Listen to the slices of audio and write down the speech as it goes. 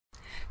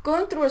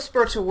Going through a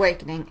spiritual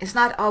awakening is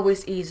not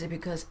always easy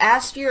because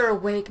as you're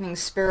awakening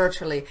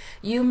spiritually,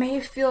 you may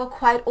feel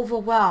quite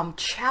overwhelmed,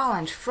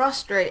 challenged,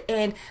 frustrated,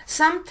 and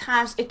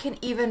sometimes it can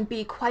even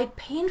be quite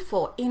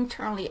painful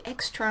internally,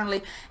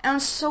 externally, and on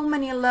so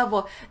many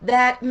levels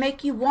that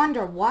make you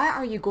wonder, why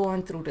are you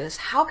going through this?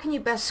 How can you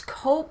best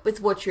cope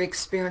with what you're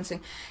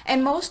experiencing?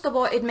 And most of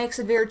all, it makes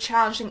it very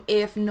challenging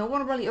if no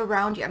one really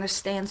around you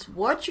understands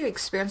what you're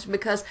experiencing,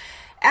 because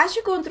as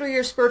you're going through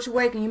your spiritual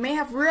awakening, you may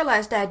have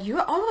realized that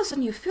you're all of a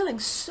sudden you're feeling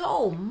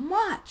so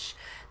much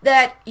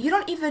that you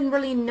don't even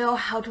really know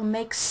how to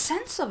make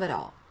sense of it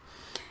all.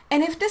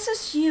 And if this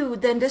is you,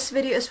 then this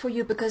video is for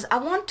you, because I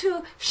want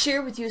to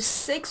share with you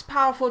 6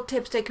 powerful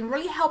tips that can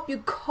really help you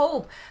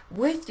cope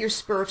with your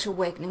spiritual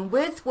awakening,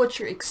 with what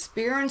you're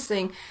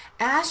experiencing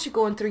as you're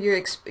going through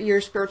your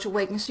spiritual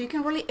awakening, so you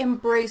can really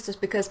embrace this,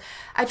 because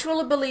I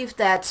truly believe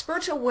that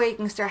spiritual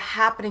awakenings, they're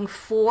happening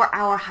for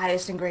our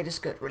highest and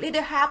greatest good. Really,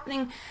 they're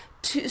happening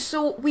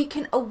so we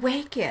can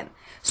awaken,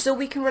 so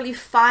we can really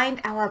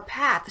find our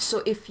path.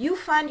 So if you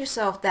find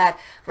yourself that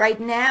right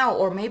now,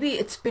 or maybe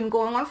it's been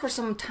going on for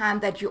some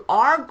time, that you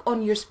are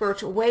on your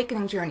spiritual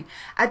awakening journey,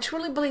 I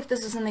truly believe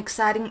this is an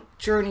exciting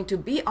journey to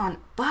be on.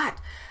 But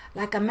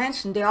like I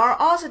mentioned, there are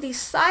also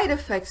these side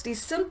effects, these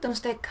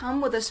symptoms that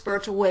come with a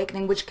spiritual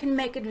awakening, which can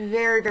make it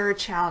very, very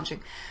challenging.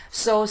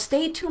 So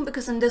stay tuned,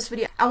 because in this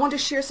video, I want to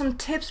share some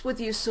tips with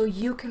you so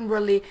you can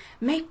really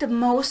make the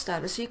most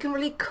of it, so you can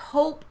really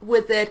cope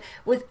with it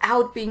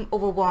without being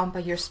overwhelmed by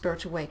your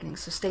spiritual awakening.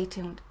 So stay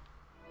tuned.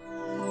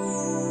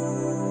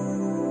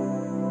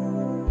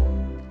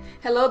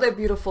 Hello there,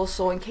 beautiful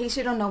soul. In case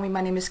you don't know me,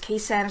 my name is Kay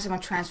Sanders. I'm a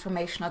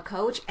transformational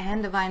coach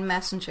and divine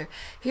messenger,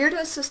 here to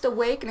assist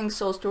awakening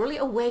souls to really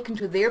awaken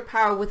to their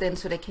power within,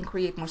 so they can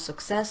create more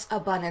success,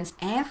 abundance,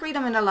 and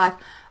freedom in their life,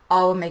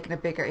 all while making a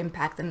bigger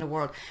impact in the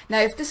world. Now,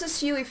 if this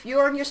is you, if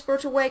you're on your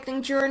spiritual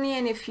awakening journey,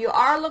 and if you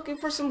are looking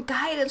for some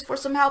guidance, for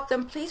some help,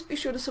 then please be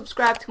sure to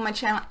subscribe to my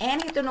channel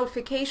and hit the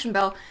notification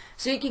bell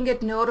so you can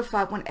get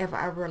notified whenever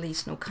I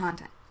release new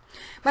content.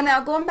 But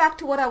now, going back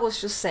to what I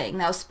was just saying,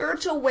 now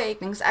spiritual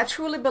awakenings, I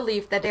truly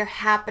believe that they're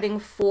happening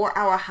for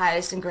our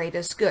highest and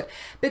greatest good,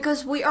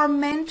 because we are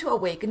meant to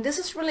awaken. This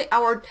is really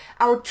our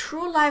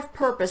true life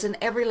purpose in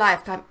every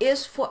lifetime,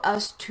 is for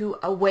us to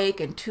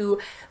awaken, to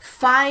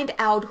find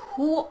out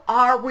who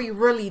are we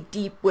really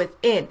deep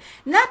within.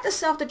 Not the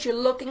self that you're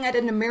looking at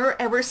in the mirror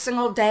every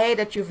single day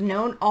that you've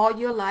known all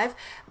your life,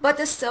 but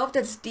the self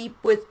that's deep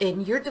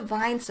within, your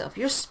divine self,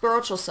 your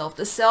spiritual self,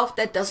 the self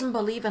that doesn't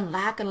believe in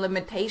lack and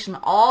limitation,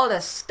 all the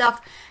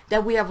stuff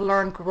that we have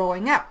learned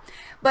growing up.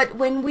 But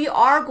when we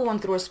are going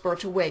through a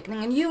spiritual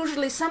awakening, and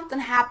usually something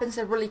happens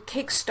that really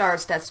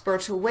kickstarts that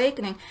spiritual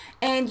awakening,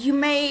 and you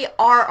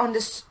are on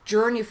this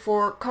journey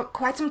for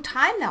quite some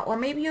time now, or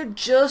maybe you're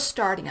just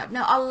starting out.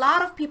 Now, a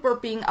lot of people are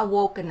being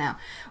awoken now.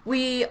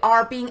 We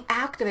are being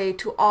activated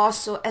to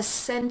also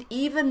ascend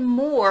even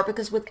more,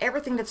 because with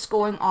everything that's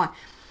going on.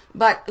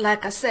 But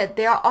like I said,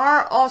 there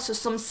are also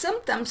some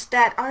symptoms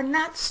that are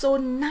not so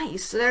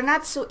nice. They're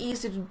not so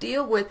easy to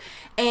deal with.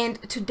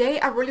 And today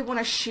I really want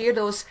to share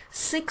those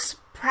 6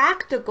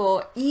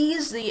 practical,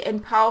 easy,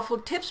 and powerful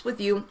tips with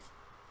you,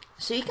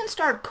 so you can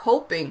start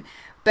coping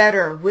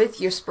better with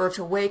your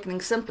spiritual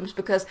awakening symptoms.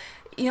 Because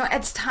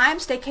at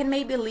times they can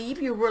maybe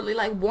leave you really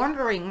like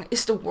wondering,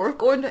 is the world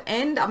going to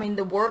end? I mean,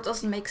 the world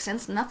doesn't make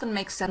sense, nothing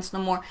makes sense no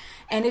more,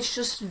 and it's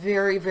just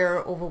very, very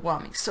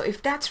overwhelming. So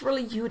if that's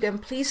really you, then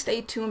please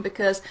stay tuned,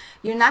 because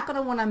you're not going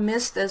to want to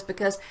miss this,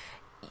 because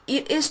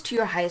it is to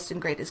your highest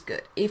and greatest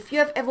good. If you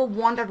have ever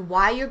wondered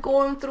why you're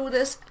going through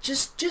this,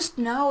 just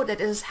know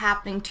that it is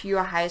happening to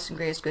your highest and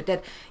greatest good,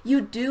 that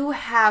you do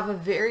have a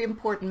very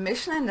important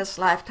mission in this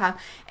lifetime,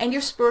 and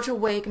your spiritual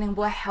awakening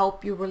will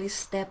help you really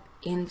step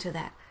into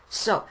that.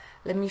 So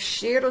let me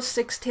share those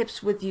 6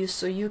 tips with you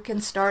so you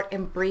can start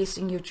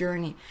embracing your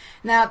journey.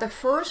 Now, the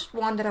first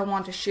one that I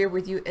want to share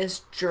with you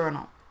is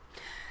journal.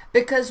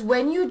 Because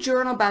when you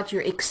journal about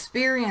your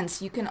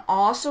experience, you can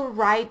also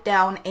write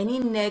down any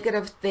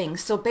negative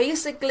things. So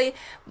basically,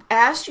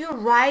 as you're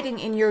writing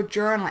in your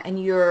journal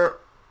and you're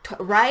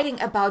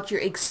writing about your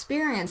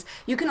experience,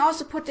 you can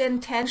also put the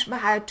intention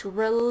behind to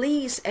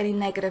release any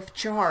negative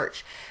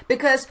charge,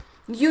 because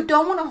you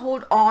don't want to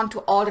hold on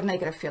to all the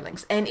negative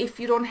feelings. And if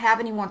you don't have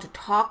anyone to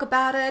talk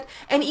about it,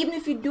 and even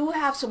if you do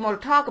have someone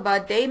to talk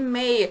about, they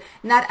may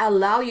not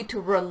allow you to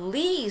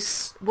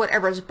release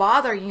whatever is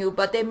bothering you,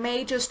 but they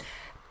may just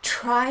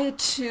try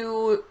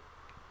to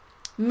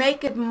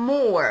make it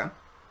more.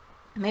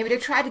 Maybe they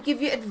try to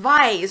give you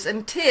advice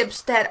and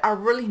tips that are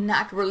really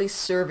not really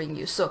serving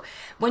you. So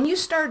when you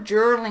start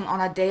journaling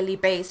on a daily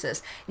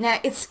basis, now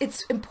it's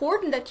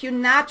important that you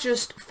not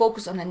just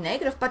focus on the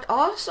negative, but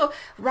also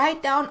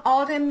write down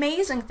all the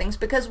amazing things,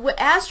 because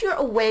as you're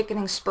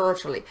awakening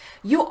spiritually,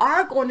 you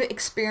are going to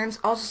experience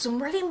also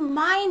some really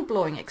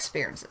mind-blowing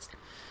experiences.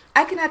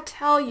 I cannot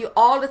tell you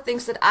all the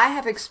things that I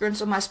have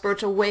experienced on my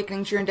spiritual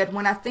awakening journey, that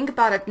when I think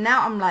about it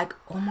now, I'm like,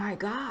 oh my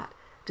God,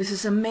 this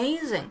is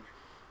amazing.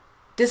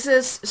 This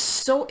is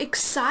so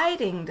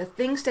exciting, the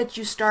things that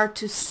you start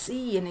to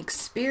see and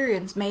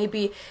experience,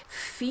 maybe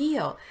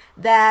feel,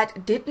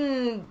 that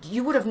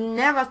you would have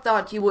never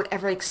thought you would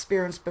ever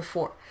experience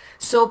before.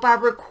 So by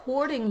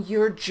recording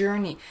your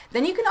journey,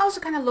 then you can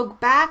also kind of look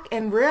back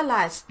and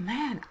realize,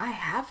 man, I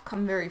have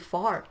come very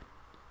far.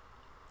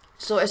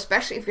 So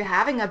especially if you're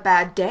having a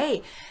bad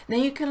day,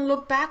 then you can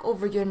look back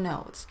over your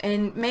notes,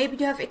 and maybe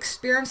you have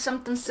experienced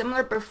something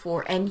similar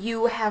before and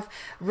you have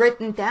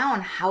written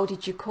down how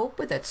did you cope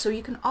with it. So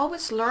you can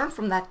always learn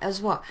from that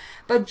as well.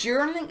 But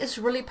journaling is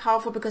really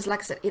powerful because, like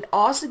I said, it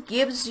also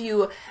gives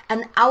you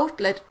an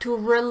outlet to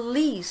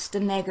release the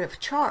negative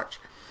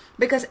charge.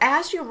 Because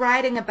as you're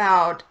writing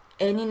about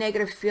any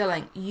negative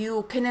feeling,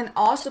 you can then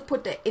also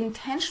put the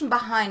intention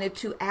behind it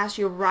too. As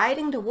you're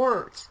writing the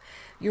words,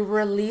 you're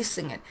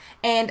releasing it.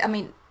 And I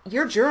mean,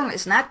 your journal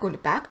is not going to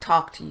back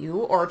talk to you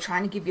or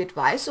trying to give you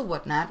advice or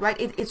whatnot, right?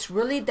 It's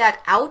really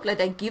that outlet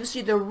that gives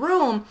you the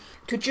room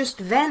to just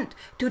vent,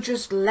 to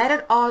just let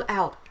it all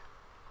out.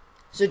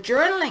 So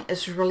journaling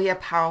is really a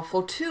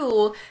powerful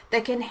tool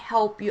that can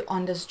help you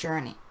on this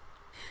journey.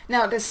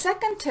 Now, the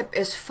second tip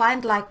is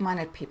find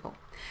like-minded people.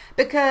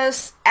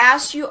 Because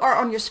as you are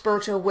on your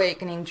spiritual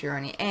awakening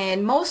journey,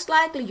 and most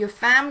likely your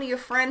family, your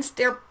friends,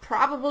 they're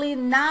probably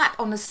not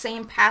on the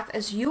same path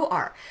as you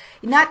are.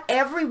 Not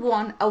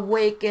everyone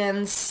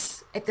awakens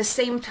at the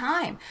same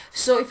time.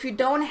 So if you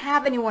don't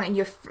have anyone in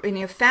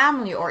your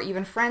family or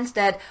even friends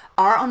that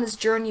are on this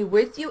journey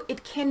with you,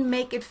 it can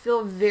make it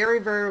feel very,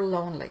 very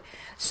lonely.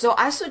 So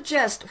I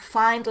suggest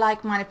find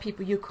like-minded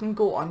people. You can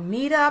go on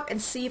Meetup and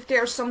see if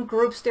there are some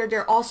groups there.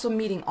 They're also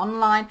meeting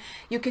online.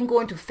 You can go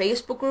into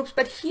Facebook groups.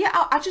 But here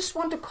I just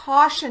want to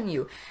caution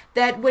you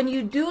that when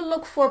you do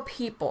look for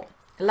people,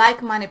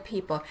 like-minded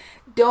people,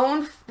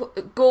 don't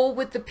go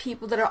with the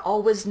people that are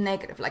always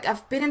negative. Like,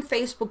 I've been in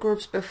Facebook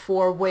groups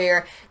before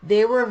where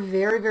they were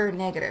very, very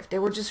negative. They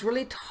were just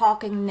really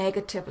talking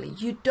negatively.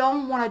 You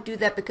don't want to do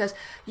that because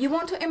you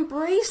want to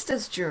embrace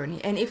this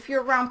journey. And if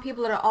you're around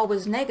people that are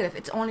always negative,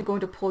 it's only going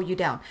to pull you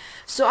down.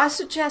 So I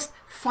suggest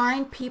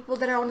find people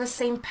that are on the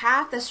same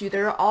path as you, that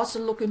are also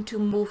looking to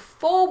move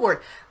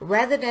forward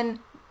rather than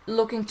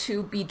looking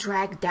to be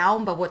dragged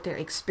down by what they're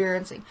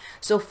experiencing.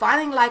 So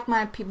finding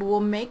like-minded people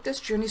will make this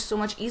journey so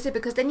much easier,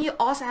 because then you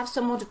also have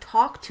someone to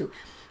talk to.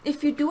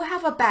 If you do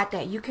have a bad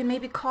day, you can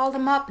maybe call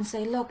them up and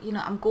say, look,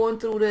 I'm going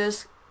through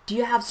this. Do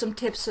you have some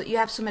tips? So you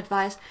have some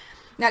advice?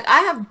 Now,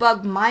 I have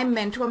bugged my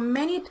mentor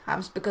many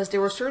times because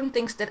there were certain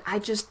things that I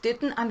just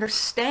didn't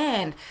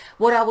understand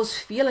what I was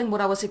feeling,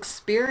 what I was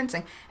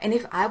experiencing. And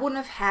if I wouldn't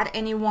have had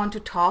anyone to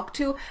talk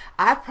to,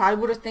 I probably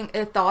would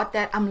have thought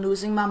that I'm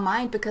losing my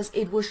mind because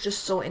it was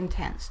just so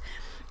intense.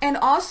 And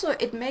also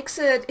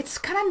it's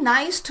kind of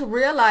nice to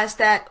realize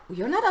that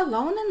you're not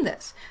alone in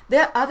this.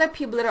 There are other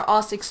people that are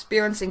also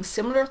experiencing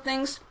similar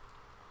things,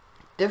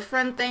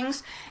 different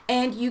things,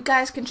 and you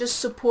guys can just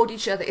support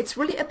each other. It's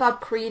really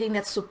about creating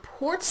that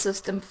support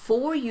system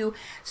for you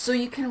so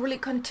you can really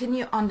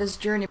continue on this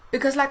journey,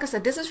 because like I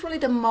said, this is really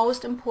the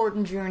most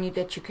important journey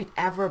that you could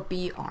ever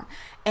be on,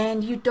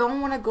 and you don't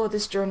want to go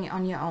this journey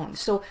on your own.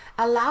 So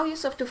allow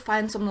yourself to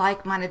find some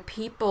like-minded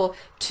people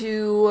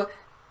to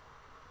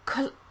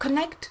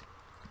connect,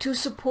 to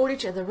support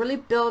each other, really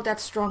build that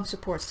strong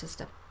support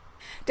system.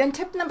 Then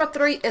tip number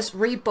 3 is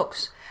read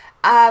books.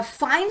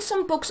 Find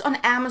some books on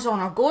Amazon,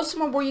 or go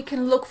somewhere where you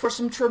can look for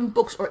some certain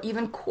books, or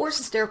even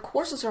courses. There are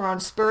courses around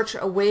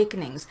spiritual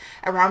awakenings,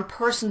 around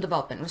personal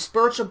development,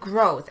 spiritual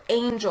growth,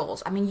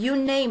 angels, I mean, you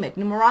name it,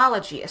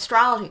 numerology,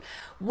 astrology,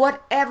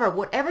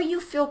 whatever you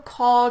feel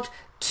called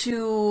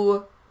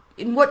to,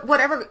 in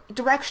whatever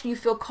direction you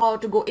feel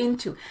called to go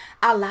into,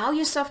 allow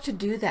yourself to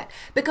do that.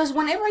 Because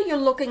whenever you're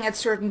looking at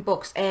certain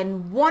books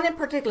and one in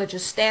particular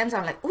just stands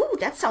out like, ooh,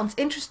 that sounds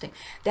interesting,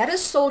 that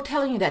is so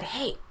telling you that,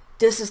 hey,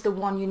 this is the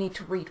one you need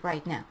to read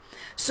right now.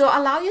 So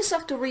allow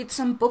yourself to read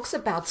some books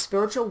about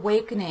spiritual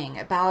awakening,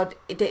 about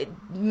the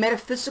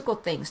metaphysical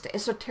things, the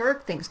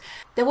esoteric things.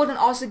 That will then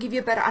also give you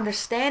a better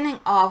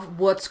understanding of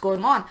what's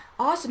going on.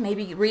 Also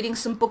maybe reading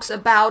some books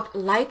about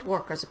light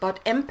workers,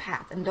 about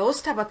empath and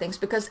those type of things,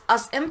 because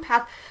us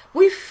empath,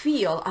 we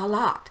feel a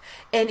lot.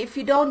 And if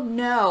you don't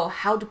know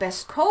how to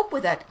best cope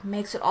with that, it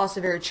makes it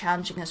also very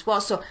challenging as well.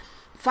 So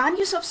find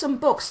yourself some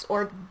books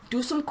or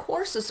do some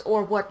courses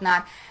or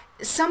whatnot,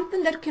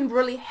 something that can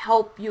really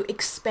help you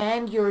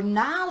expand your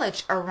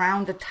knowledge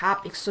around the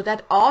topic. So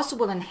that also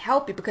will then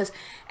help you, because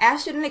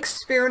as you're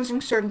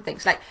experiencing certain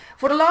things, like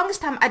for the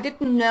longest time I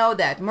didn't know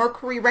that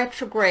Mercury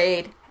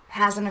retrograde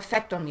has an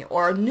effect on you,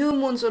 or new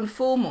moons and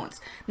full moons.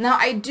 Now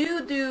I do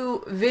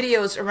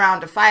videos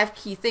around the 5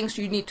 key things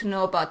you need to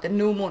know about the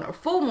new moon or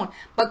full moon,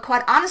 but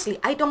quite honestly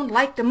I don't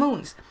like the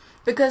moons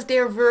because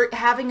they're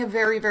having a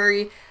very,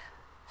 very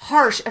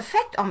harsh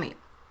effect on me.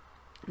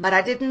 But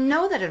I didn't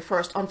know that at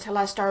first until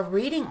I started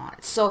reading on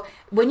it. So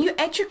when you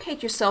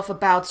educate yourself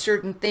about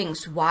certain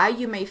things, why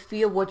you may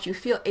feel what you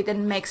feel, it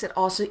then makes it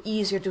also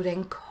easier to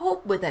then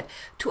cope with it,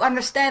 to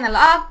understand,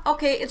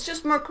 okay, it's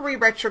just Mercury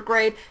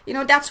retrograde,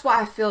 that's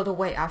why I feel the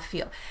way I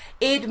feel.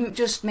 It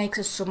just makes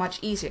it so much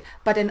easier.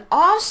 But then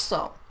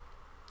also,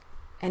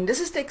 And this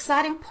is the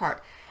exciting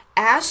part.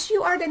 As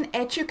you are then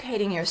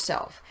educating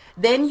yourself,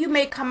 then you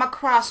may come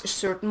across a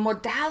certain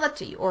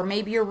modality, or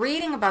maybe you're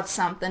reading about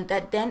something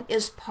that then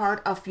is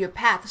part of your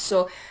path.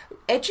 So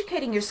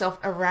educating yourself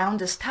around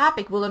this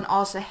topic will then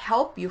also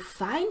help you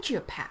find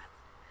your path.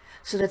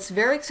 So that's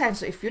very exciting.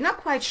 So if you're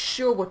not quite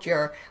sure what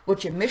your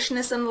mission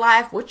is in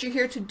life, what you're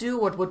here to do,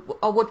 what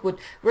would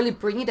really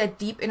bring you that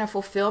deep inner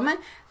fulfillment,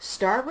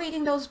 start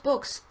reading those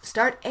books.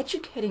 Start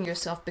educating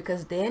yourself,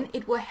 because then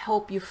it will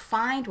help you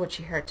find what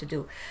you're here to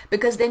do.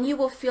 Because then you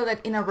will feel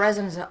that inner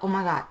resonance. Oh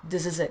my God,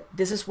 this is it.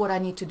 This is what I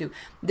need to do.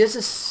 This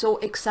is so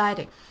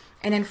exciting.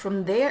 And then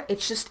from there,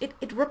 it's just,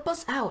 it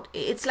ripples out.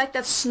 It's like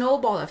that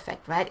snowball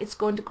effect, right? It's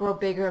going to grow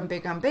bigger and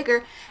bigger and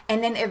bigger.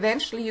 And then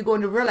eventually you're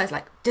going to realize,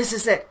 like, this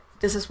is it.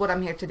 This is what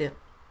I'm here to do.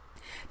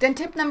 Then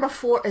tip number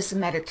 4 is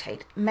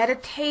meditate.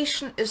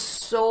 Meditation is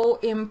so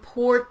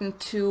important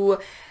to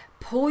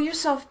pull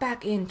yourself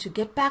back in, to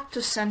get back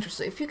to center.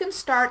 So if you can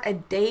start a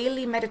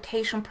daily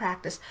meditation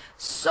practice,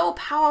 so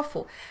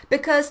powerful.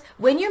 Because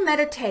when you're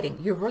meditating,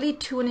 you're really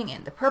tuning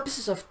in. The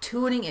purposes of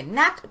tuning in,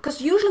 not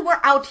because usually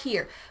we're out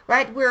here,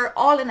 right? We're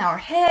all in our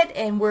head,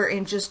 and we're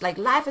in just like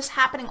life is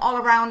happening all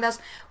around us.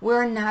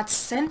 We're not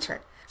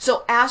centered.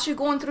 So as you're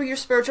going through your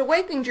spiritual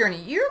awakening journey,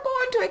 you're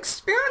going to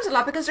experience a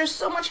lot, because there's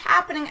so much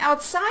happening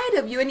outside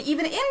of you and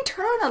even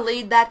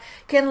internally that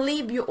can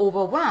leave you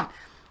overwhelmed.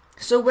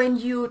 So when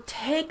you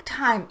take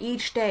time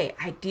each day,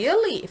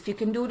 ideally, if you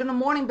can do it in the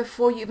morning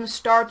before you even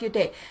start your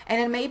day,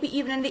 and then maybe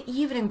even in the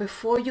evening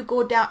before you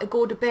go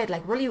to bed,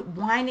 like really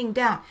winding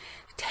down,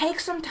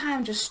 take some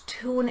time, just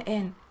tune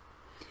in.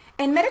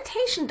 And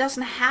meditation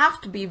doesn't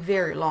have to be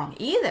very long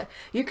either.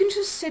 You can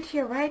just sit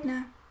here right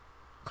now.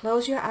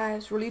 Close your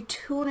eyes, really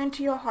tune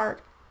into your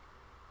heart,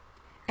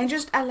 and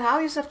just allow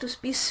yourself to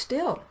be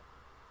still.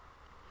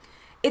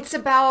 It's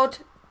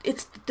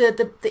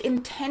the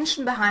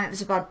intention behind it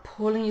is about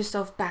pulling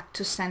yourself back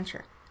to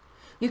center.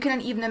 You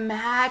can even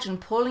imagine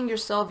pulling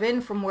yourself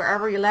in from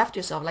wherever you left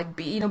yourself, like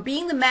being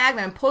the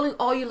magnet and pulling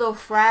all your little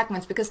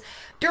fragments, because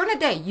during the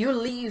day you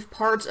leave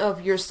parts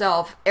of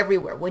yourself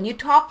everywhere. When you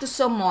talk to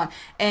someone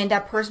and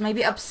that person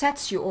maybe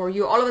upsets you, or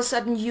you all of a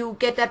sudden you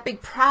get that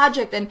big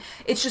project and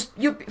it's just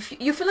you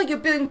feel like you're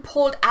being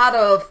pulled out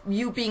of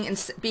you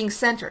being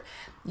centered.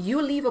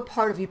 You leave a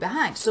part of you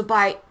behind. So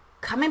by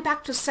coming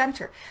back to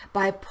center,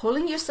 by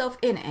pulling yourself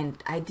in,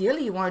 and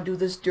ideally you want to do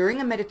this during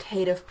a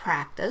meditative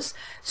practice,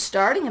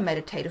 starting a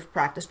meditative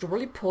practice to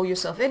really pull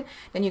yourself in,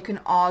 then you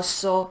can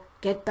also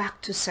get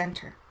back to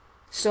center.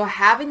 So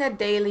having that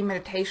daily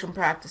meditation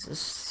practice is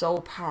so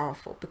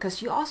powerful,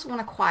 because you also want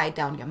to quiet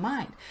down your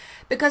mind.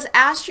 Because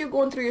as you're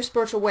going through your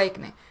spiritual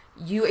awakening,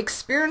 you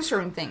experience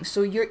certain things.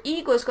 So your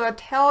ego is going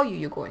to tell you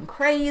you're going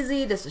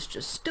crazy, this is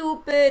just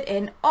stupid,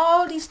 and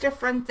all these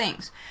different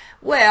things.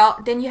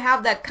 Well, then you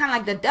have that kind of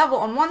like the devil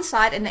on one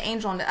side and the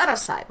angel on the other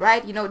side,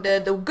 right? You know, the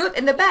good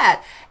and the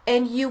bad.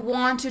 And you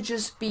want to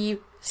just be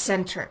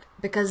centered,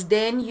 because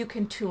then you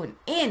can tune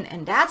in,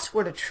 and that's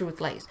where the truth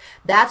lays.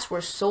 That's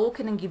where soul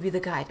can give you the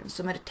guidance.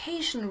 So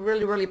meditation,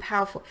 really, really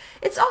powerful.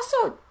 It's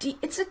also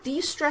it's a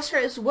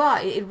de-stressor as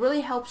well. It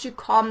really helps you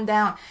calm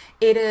down.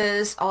 It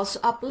is also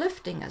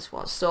uplifting as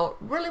well. So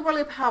really,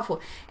 really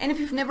powerful. And if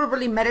you've never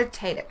really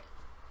meditated,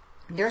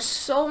 there's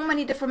so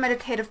many different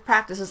meditative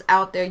practices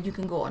out there. You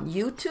can go on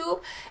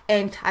YouTube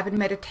and type in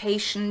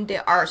meditation.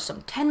 There are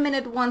some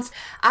 10-minute ones.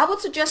 I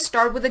would suggest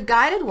start with a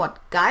guided one.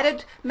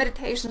 Guided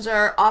meditations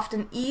are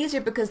often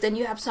easier, because then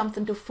you have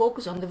something to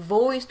focus on, the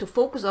voice to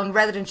focus on,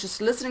 rather than just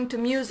listening to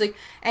music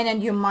and then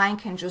your mind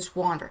can just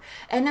wander.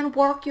 And then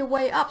work your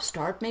way up.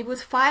 Start maybe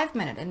with 5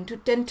 minutes,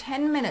 and then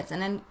 10 minutes,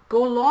 and then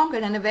go longer,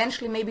 and then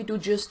eventually maybe do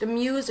just the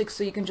music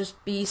so you can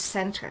just be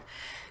centered.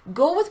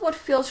 Go with what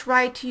feels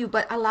right to you,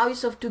 but allow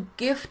yourself to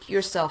gift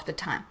yourself the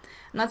time.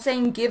 I'm not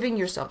saying giving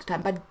yourself the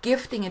time, but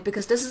gifting it,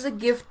 because this is a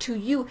gift to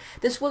you.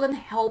 This will then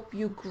help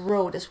you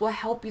grow. This will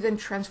help you then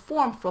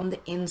transform from the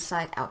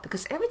inside out,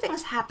 because everything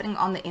is happening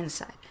on the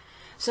inside.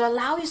 So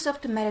allow yourself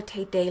to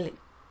meditate daily.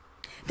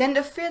 Then the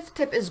 5th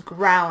tip is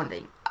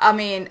grounding. I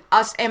mean,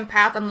 us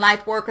empath and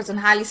light workers and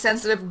highly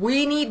sensitive,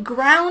 we need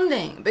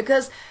grounding,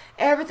 because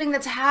everything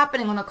that's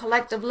happening on a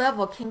collective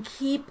level can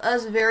keep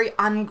us very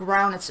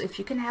ungrounded. So if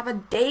you can have a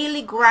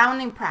daily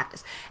grounding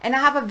practice, and I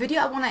have a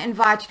video I want to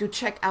invite you to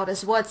check out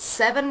as well. It's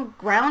 7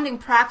 grounding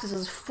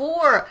practices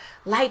for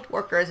light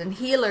workers and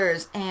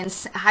healers and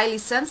highly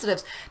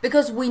sensitives,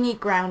 because we need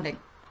grounding.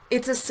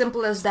 It's as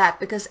simple as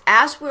that, because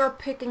as we're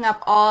picking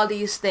up all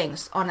these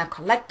things on a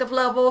collective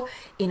level,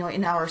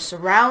 in our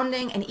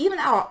surrounding and even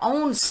our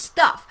own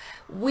stuff,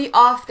 we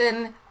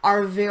often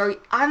are very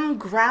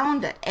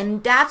ungrounded.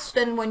 And that's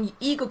then when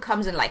ego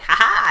comes in, like,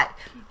 haha,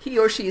 he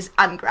or she is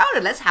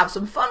ungrounded. Let's have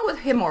some fun with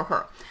him or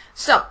her.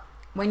 So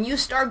When you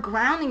start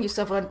grounding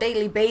yourself on a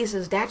daily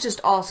basis, that just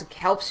also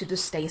helps you to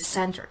stay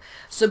centered.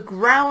 So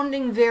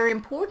grounding, very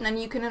important,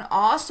 and you can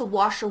also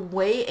wash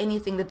away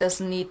anything that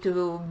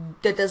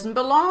doesn't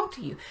belong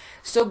to you.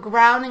 So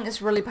grounding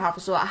is really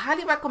powerful. So I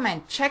highly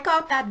recommend check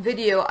out that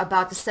video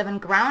about the 7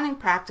 grounding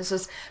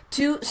practices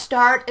to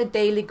start a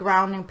daily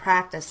grounding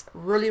practice.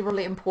 Really,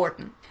 really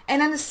important.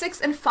 And then the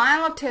 6th and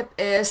final tip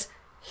is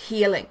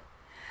healing.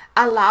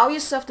 Allow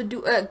yourself to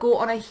go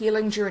on a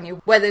healing journey,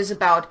 whether it's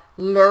about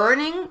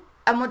learning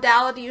a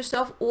modality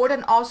yourself or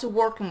then also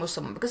working with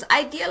someone, because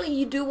ideally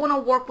you do want to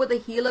work with a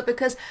healer,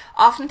 because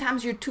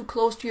oftentimes you're too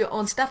close to your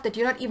own stuff that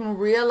you're not even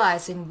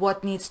realizing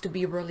what needs to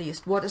be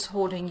released, what is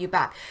holding you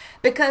back.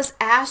 Because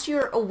as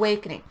you're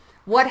awakening,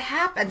 what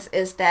happens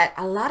is that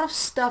a lot of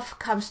stuff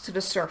comes to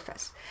the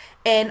surface,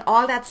 and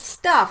all that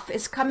stuff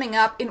is coming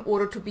up in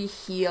order to be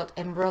healed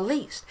and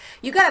released.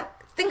 You gotta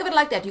think of it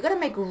like that. You gotta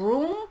make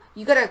room.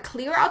 You gotta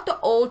clear out the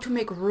old to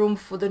make room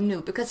for the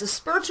new, because a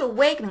spiritual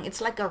awakening, it's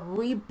like a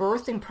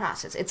rebirthing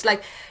process. It's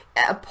like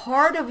a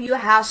part of you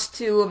has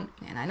to,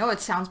 and I know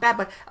it sounds bad,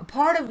 but a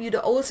part of you,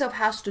 the old self,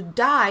 has to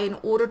die in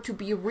order to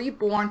be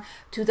reborn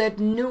to that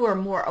newer,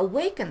 more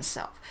awakened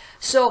self.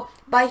 So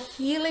by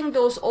healing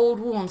those old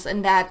wounds,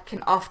 and that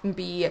can often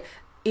be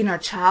inner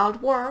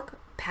child work,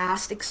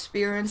 past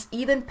experience,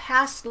 even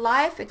past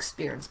life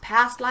experience,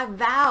 past life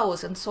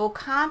vows and soul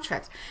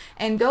contracts,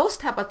 and those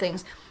type of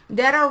things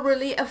that are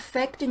really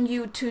affecting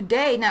you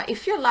today. Now,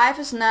 if your life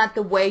is not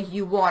the way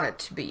you want it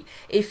to be,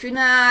 if you're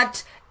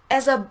not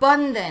as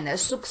abundant,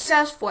 as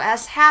successful,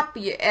 as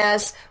happy,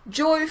 as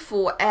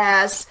joyful,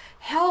 as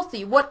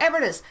healthy, whatever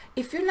it is,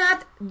 if you're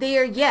not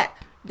there yet,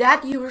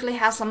 that usually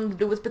has something to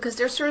do with, because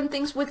there are certain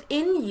things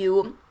within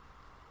you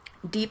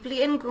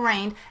deeply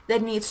ingrained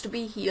that needs to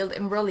be healed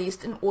and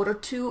released in order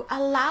to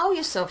allow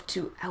yourself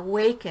to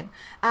awaken,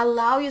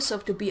 allow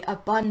yourself to be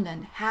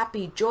abundant,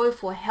 happy,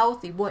 joyful,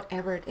 healthy,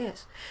 whatever it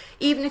is.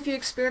 Even if you're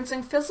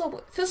experiencing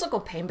physical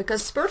pain,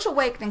 because spiritual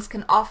awakenings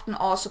can often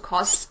also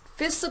cause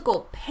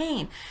physical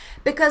pain,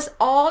 because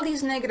all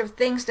these negative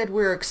things that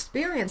we're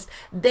experiencing,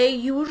 they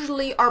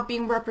usually are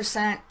being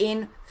represented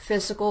in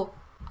physical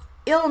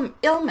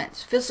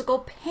ailments, physical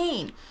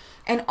pain,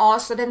 and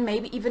also then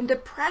maybe even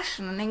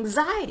depression and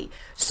anxiety.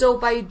 So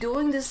by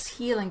doing this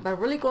healing, by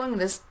really going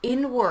this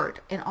inward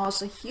and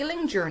also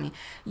healing journey,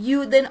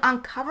 you then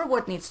uncover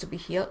what needs to be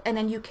healed, and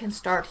then you can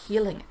start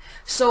healing it.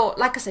 So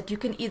like I said, you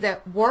can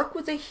either work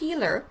with a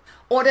healer,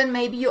 or then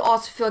maybe you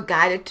also feel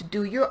guided to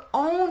do your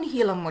own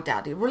healing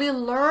modality, really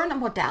learn a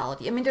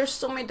modality. I mean, there's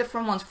so many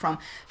different ones, from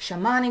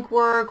shamanic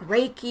work,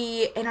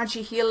 Reiki,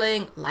 energy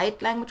healing,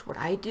 light language, what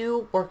I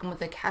do, working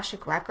with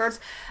Akashic records.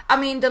 I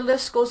mean, the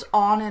list goes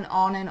on and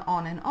on and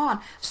on and on.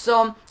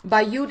 So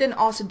by you then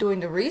also doing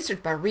the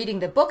research, by reading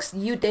the books,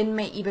 you then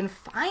may even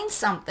find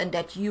something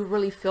that you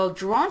really feel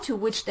drawn to,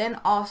 which then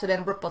also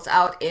then ripples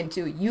out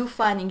into you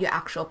finding your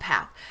actual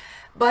path.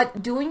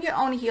 But doing your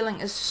own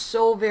healing is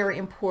so very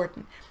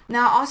important.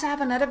 Now, I also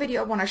have another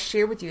video I want to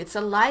share with you. It's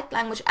a light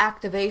language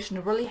activation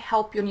to really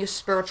help you on your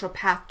spiritual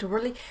path, to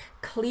really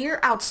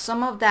clear out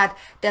some of that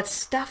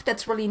stuff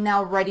that's really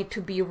now ready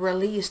to be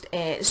released.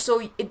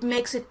 So it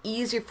makes it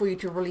easier for you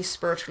to really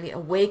spiritually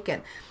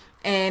awaken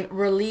and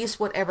release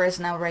whatever is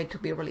now ready to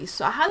be released.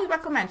 So I highly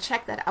recommend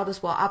check that out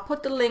as well. I'll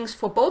put the links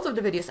for both of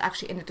the videos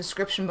actually in the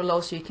description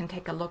below, so you can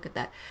take a look at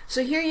that.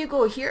 So here you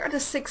go. Here are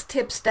the 6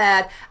 tips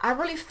that I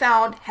really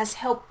found has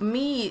helped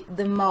me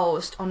the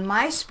most on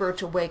my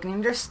spiritual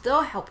awakening. They're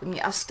still helping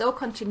me. I still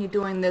continue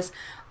doing this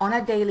on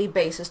a daily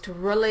basis to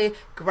really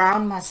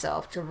ground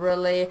myself, to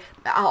really,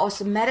 I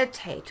also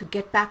meditate to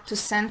get back to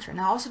center,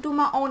 and I also do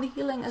my own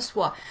healing as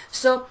well.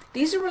 So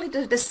these are really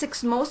the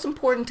 6 most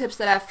important tips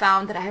that I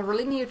found that I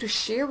really needed to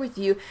share with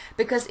you,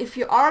 because if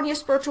you are on your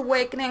spiritual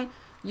awakening,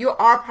 you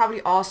are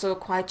probably also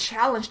quite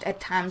challenged at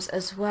times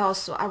as well.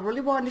 So I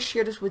really wanted to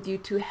share this with you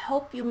to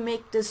help you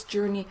make this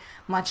journey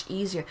much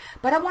easier.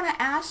 But I want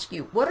to ask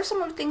you, what are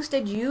some of the things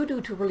that you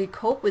do to really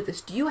cope with this?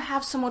 Do you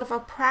have somewhat of a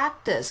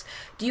practice?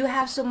 Do you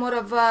have somewhat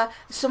of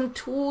some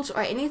tools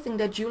or anything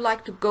that you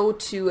like to go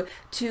to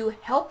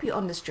help you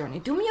on this journey?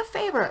 Do me a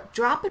favor,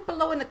 drop it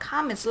below in the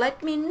comments.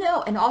 Let me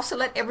know, and also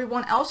let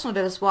everyone else know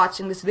that is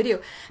watching this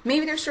video.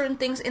 Maybe there's certain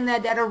things in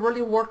there that are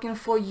really working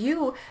for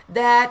you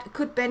that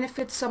could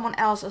benefit someone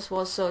else as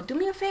well. So do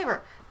me a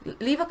favor,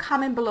 leave a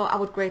comment below. I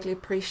would greatly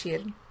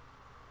appreciate it.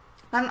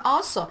 And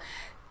also,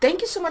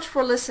 thank you so much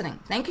for listening.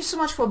 Thank you so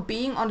much for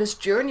being on this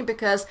journey,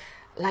 because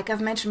like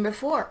I've mentioned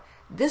before,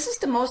 this is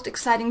the most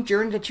exciting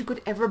journey that you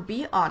could ever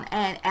be on.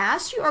 And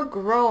as you are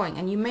growing,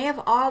 and you may have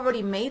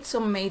already made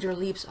some major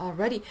leaps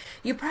already,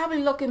 you're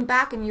probably looking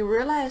back and you're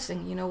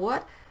realizing, you know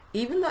what,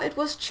 even though it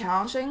was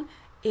challenging,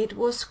 it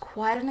was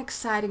quite an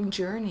exciting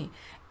journey.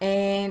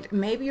 And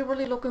maybe you're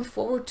really looking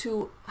forward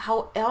to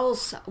what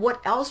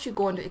else you're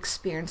going to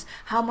experience,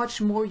 how much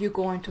more you're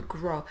going to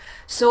grow.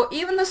 So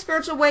even the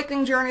spiritual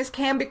awakening journeys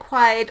can be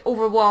quite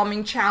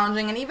overwhelming,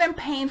 challenging, and even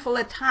painful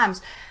at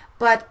times,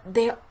 but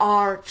they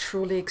are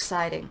truly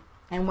exciting.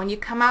 And when you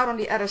come out on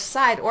the other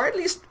side, or at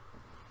least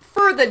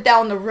further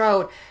down the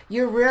road,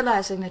 you're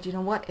realizing that, you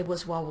know what, it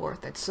was well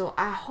worth it. So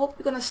I hope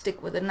you're going to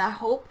stick with it, and I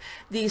hope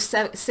these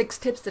 6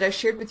 tips that I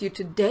shared with you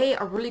today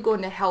are really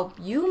going to help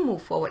you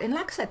move forward. And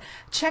like I said,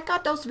 check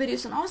out those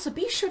videos, and also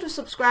be sure to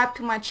subscribe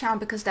to my channel,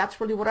 because that's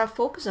really what I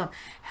focus on,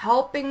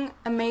 helping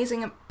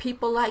amazing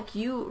people like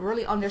you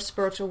really on their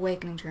spiritual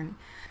awakening journey.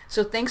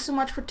 So thanks so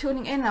much for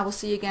tuning in. I will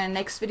see you again in the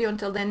next video.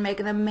 Until then, make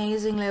an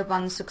amazingly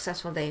abundant,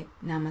 successful day.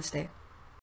 Namaste.